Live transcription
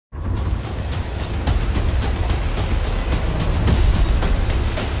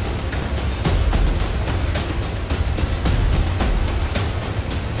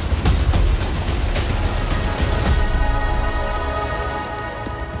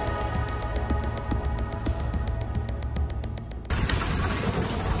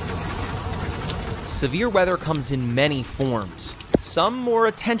Severe weather comes in many forms, some more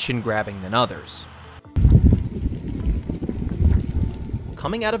attention-grabbing than others.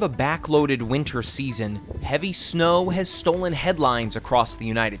 Coming out of a backloaded winter season, heavy snow has stolen headlines across the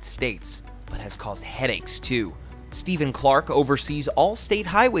United States, but has caused headaches too. Stephen Clark oversees all state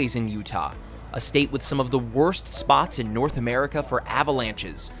highways in Utah, a state with some of the worst spots in North America for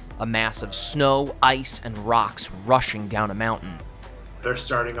avalanches, a mass of snow, ice, and rocks rushing down a mountain. They're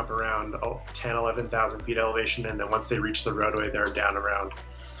starting up around 10, 11,000 feet elevation, and then once they reach the roadway, they're down around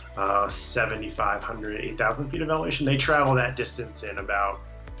 7,500, 8,000 feet of elevation. They travel that distance in about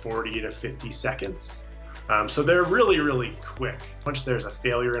 40 to 50 seconds. So they're really, really quick. Once there's a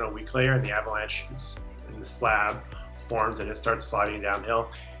failure in a weak layer and the avalanche in the slab forms and it starts sliding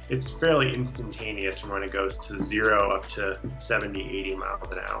downhill, it's fairly instantaneous from when it goes to 0 up to 70, 80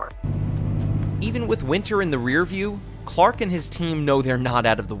 miles an hour. Even with winter in the rear view, Clark and his team know they're not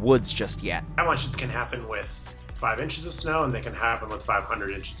out of the woods just yet. Avalanches can happen with 5 inches of snow, and they can happen with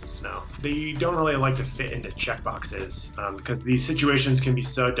 500 inches of snow. They don't really like to fit into checkboxes because these situations can be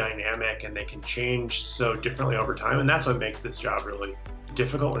so dynamic and they can change so differently over time, and that's what makes this job really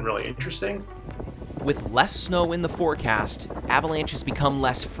difficult and really interesting. With less snow in the forecast, avalanches become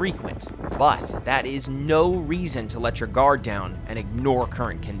less frequent, but that is no reason to let your guard down and ignore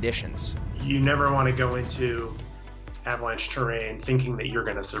current conditions. You never want to go into avalanche terrain thinking that you're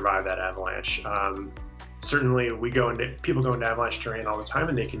going to survive that avalanche. Certainly, people go into avalanche terrain all the time,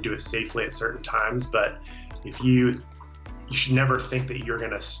 and they can do it safely at certain times. But you should never think that you're going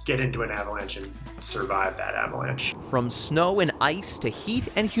to get into an avalanche and survive that avalanche. From snow and ice to heat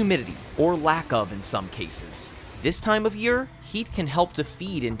and humidity, or lack of in some cases. This time of year, heat can help to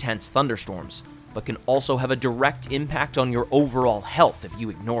feed intense thunderstorms, but can also have a direct impact on your overall health if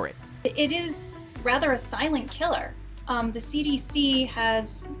you ignore it. It is rather a silent killer. The CDC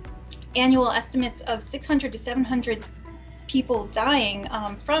has annual estimates of 600 to 700 people dying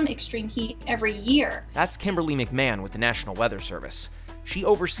from extreme heat every year. That's Kimberly McMahon with the National Weather Service. She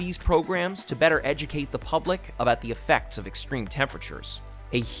oversees programs to better educate the public about the effects of extreme temperatures.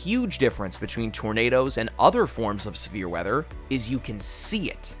 A huge difference between tornadoes and other forms of severe weather is you can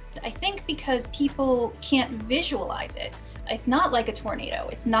see it. I think because people can't visualize it. It's not like a tornado.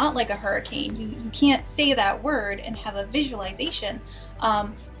 It's not like a hurricane. You can't say that word and have a visualization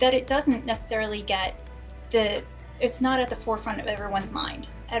that it doesn't necessarily it's not at the forefront of everyone's mind.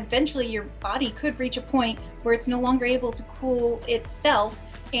 Eventually, your body could reach a point where it's no longer able to cool itself,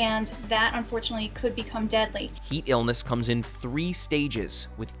 and that unfortunately could become deadly. Heat illness comes in 3 stages,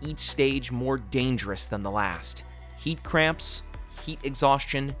 with each stage more dangerous than the last. Heat cramps, heat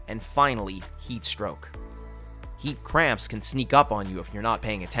exhaustion, and finally, heat stroke. Heat cramps can sneak up on you if you're not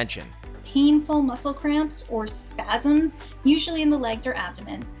paying attention. Painful muscle cramps or spasms, usually in the legs or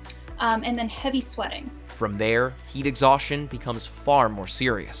abdomen, and then heavy sweating. From there, heat exhaustion becomes far more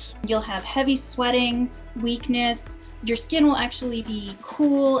serious. You'll have heavy sweating, weakness. Your skin will actually be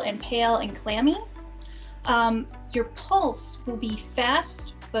cool and pale and clammy. Your pulse will be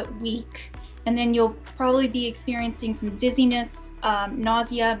fast but weak. And then you'll probably be experiencing some dizziness,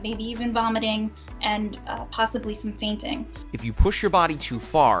 nausea, maybe even vomiting, and possibly some fainting. If you push your body too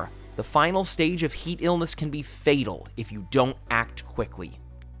far, the final stage of heat illness can be fatal if you don't act quickly: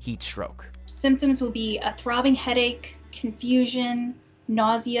 heat stroke. Symptoms will be a throbbing headache, confusion,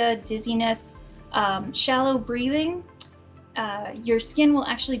 nausea, dizziness, shallow breathing. Your skin will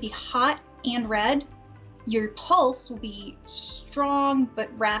actually be hot and red. Your pulse will be strong but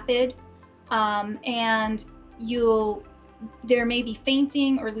rapid, and there may be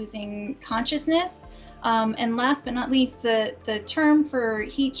fainting or losing consciousness. And last but not least, the term for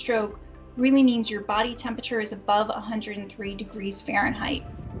heat stroke really means your body temperature is above 103 degrees Fahrenheit.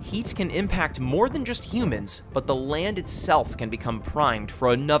 Heat can impact more than just humans, but the land itself can become primed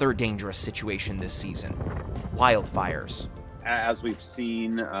for another dangerous situation this season: wildfires. As we've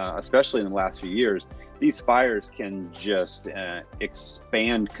seen, especially in the last few years, these fires can just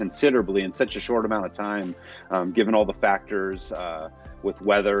expand considerably in such a short amount of time, given all the factors with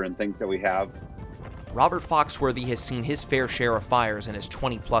weather and things that we have. Robert Foxworthy has seen his fair share of fires in his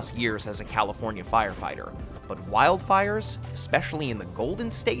 20-plus years as a California firefighter, but wildfires, especially in the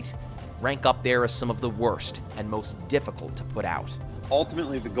Golden State, rank up there as some of the worst and most difficult to put out.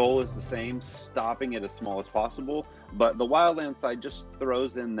 Ultimately, the goal is the same, stopping it as small as possible, but the wildland side just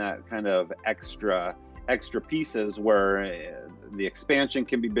throws in that kind of extra pieces where the expansion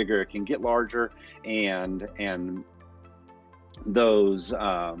can be bigger, it can get larger, and those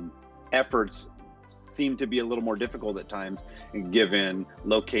efforts seem to be a little more difficult at times, given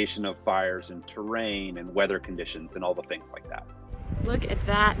location of fires and terrain and weather conditions and all the things like that. Look at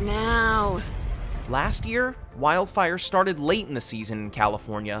that now. Last year, wildfires started late in the season in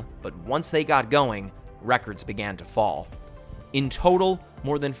California, but once they got going, records began to fall. In total,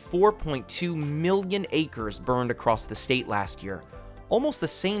 more than 4.2 million acres burned across the state last year, almost the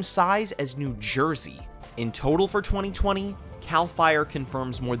same size as New Jersey. In total for 2020, CAL FIRE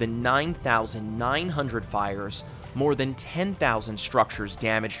confirms more than 9,900 fires, more than 10,000 structures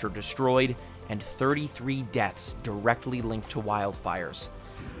damaged or destroyed, and 33 deaths directly linked to wildfires.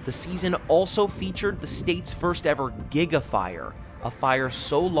 The season also featured the state's first ever gigafire, a fire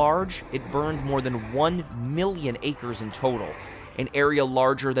so large it burned more than 1 million acres in total, an area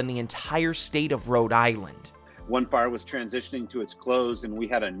larger than the entire state of Rhode Island. One fire was transitioning to its close and we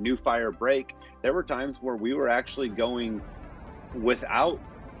had a new fire break. There were times where we were actually going without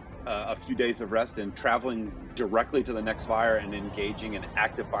a few days of rest and traveling directly to the next fire and engaging in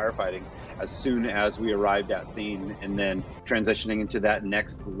active firefighting as soon as we arrived at scene, and then transitioning into that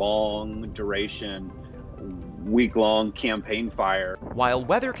next long duration, week-long campaign fire. While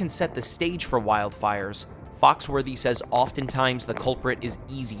weather can set the stage for wildfires, Foxworthy says oftentimes the culprit is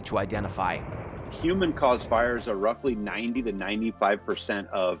easy to identify. Human-caused fires are roughly 90 to 95%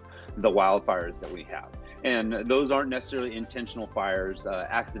 of the wildfires that we have. And those aren't necessarily intentional fires,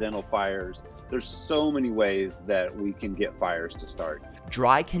 accidental fires. There's so many ways that we can get fires to start.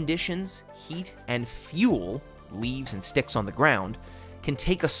 Dry conditions, heat, and fuel, leaves and sticks on the ground, can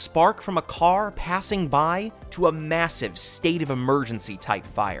take a spark from a car passing by to a massive state of emergency type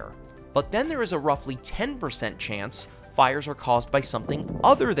fire. But then there is a roughly 10% chance fires are caused by something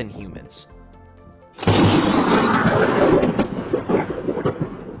other than humans.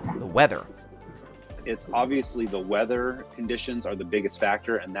 The weather. It's obviously the weather conditions are the biggest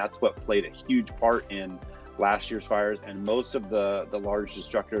factor, and that's what played a huge part in last year's fires and most of the large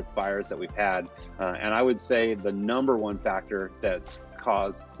destructive fires that we've had. And I would say the number one factor that's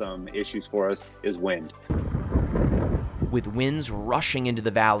caused some issues for us is wind. With winds rushing into the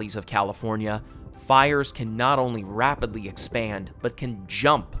valleys of California, fires can not only rapidly expand, but can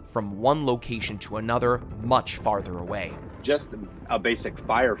jump from one location to another much farther away. Just a basic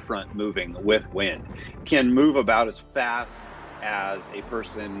fire front moving with wind can move about as fast as a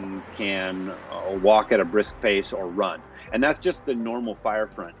person can walk at a brisk pace or run. And that's just the normal fire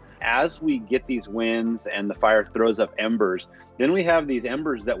front. As we get these winds and the fire throws up embers, then we have these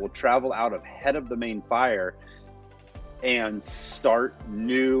embers that will travel out ahead of the main fire and start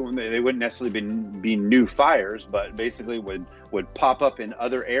new. They wouldn't necessarily be new fires, but basically would pop up in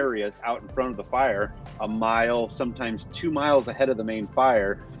other areas out in front of the fire, a mile, sometimes 2 miles ahead of the main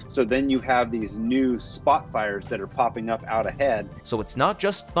fire. So then you have these new spot fires that are popping up out ahead. So it's not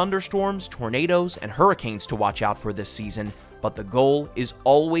just thunderstorms, tornadoes, and hurricanes to watch out for this season, but the goal is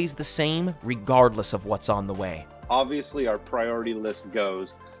always the same regardless of what's on the way. Obviously, our priority list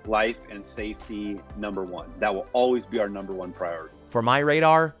goes life and safety number one. That will always be our number one priority. For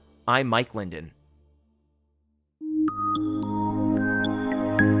MyRadar, I'm Mike Linden.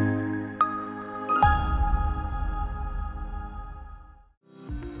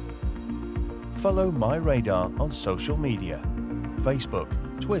 Follow MyRadar on social media: Facebook,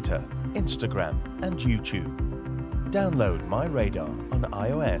 Twitter, Instagram, and YouTube. Download MyRadar on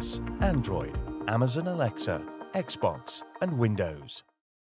iOS, Android, Amazon Alexa, Xbox, and Windows.